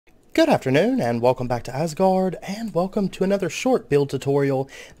Good afternoon and welcome back to Asgard, and welcome to another short build tutorial,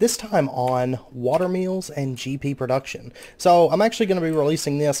 this time on water meals and GP production. So I'm actually going to be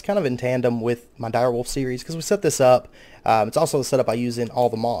releasing this kind of in tandem with my Direwolf series because we set this up. It's also the setup I use in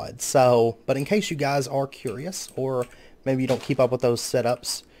all the mods. But in case you guys are curious, or maybe you don't keep up with those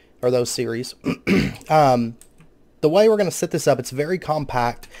setups or those series, the way we're going to set this up, it's very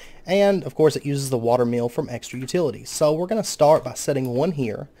compact. And of course it uses the water meal from extra utilities. So we're going to start by setting one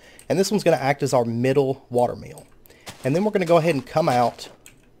here, and this one's going to act as our middle water meal. And then we're going to go ahead and come out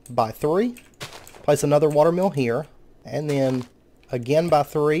by 3, place another water meal here, and then again by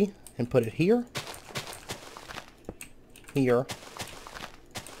 3 and put it here, here,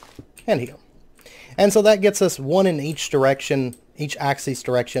 and here. And so that gets us one in each direction, each axis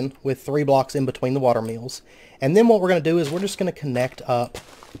direction, with 3 blocks in between the water meals. And then what we're going to do is we're just going to connect up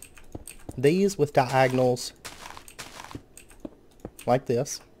these with diagonals like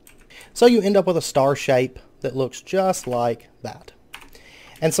this. So you end up with a star shape that looks just like that.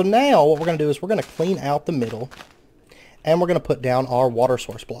 And so now what we're going to do is we're going to clean out the middle, and we're going to put down our water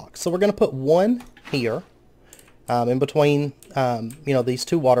source blocks. So we're going to put one here in between these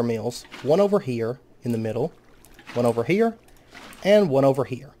 2 water meals, one over here in the middle, one over here, and one over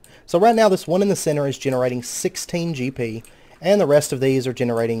here. So right now this one in the center is generating 16 GP, and the rest of these are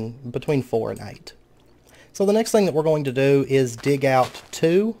generating between 4 and 8. So the next thing that we're going to do is dig out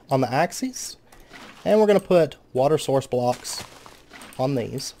 2 on the axes, and we're going to put water source blocks on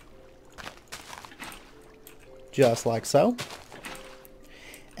these, just like so.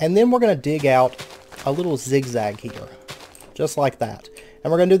 And then we're going to dig out a little zigzag here, just like that.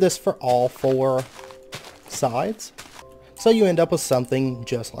 And we're going to do this for all 4 sides. So you end up with something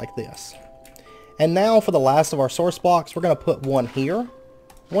just like this. And now for the last of our source blocks, we're going to put one here,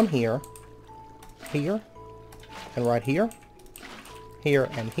 here, and right here, here,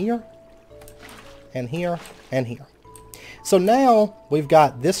 and here, and here, and here. So now we've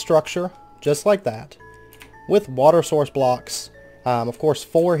got this structure just like that, with water source blocks, of course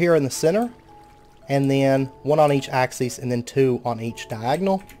 4 here in the center, and then 1 on each axis, and then 2 on each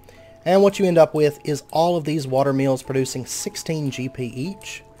diagonal. And what you end up with is all of these water meals producing 16 GP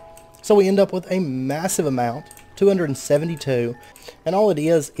each. So we end up with a massive amount, 272, and all it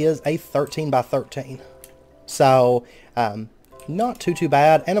is a 13 by 13. So not too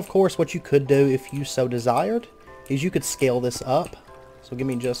bad. And of course what you could do if you so desired is you could scale this up. So give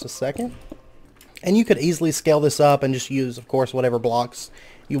me just a second. And you could easily scale this up and just use, of course, whatever blocks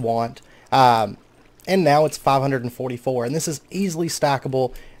you want. And now it's 544, and this is easily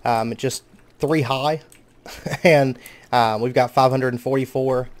stackable at just 3 high. And we've got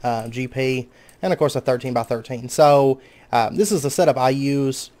 544 GP, and of course a 13 by 13. So this is the setup I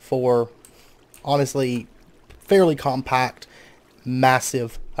use for, honestly, fairly compact,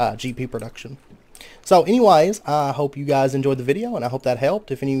 massive GP production. So anyways, I hope you guys enjoyed the video, and I hope that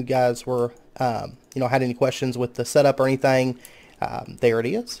helped. If any of you guys were, had any questions with the setup or anything, there it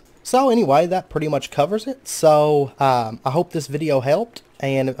is. So anyway, that pretty much covers it. So I hope this video helped.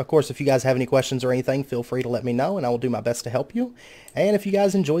 And of course, if you guys have any questions or anything, feel free to let me know, and I will do my best to help you. And if you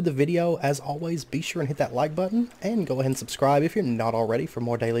guys enjoyed the video, as always, be sure and hit that like button, and go ahead and subscribe if you're not already for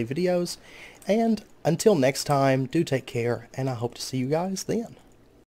more daily videos. And until next time, do take care, and I hope to see you guys then.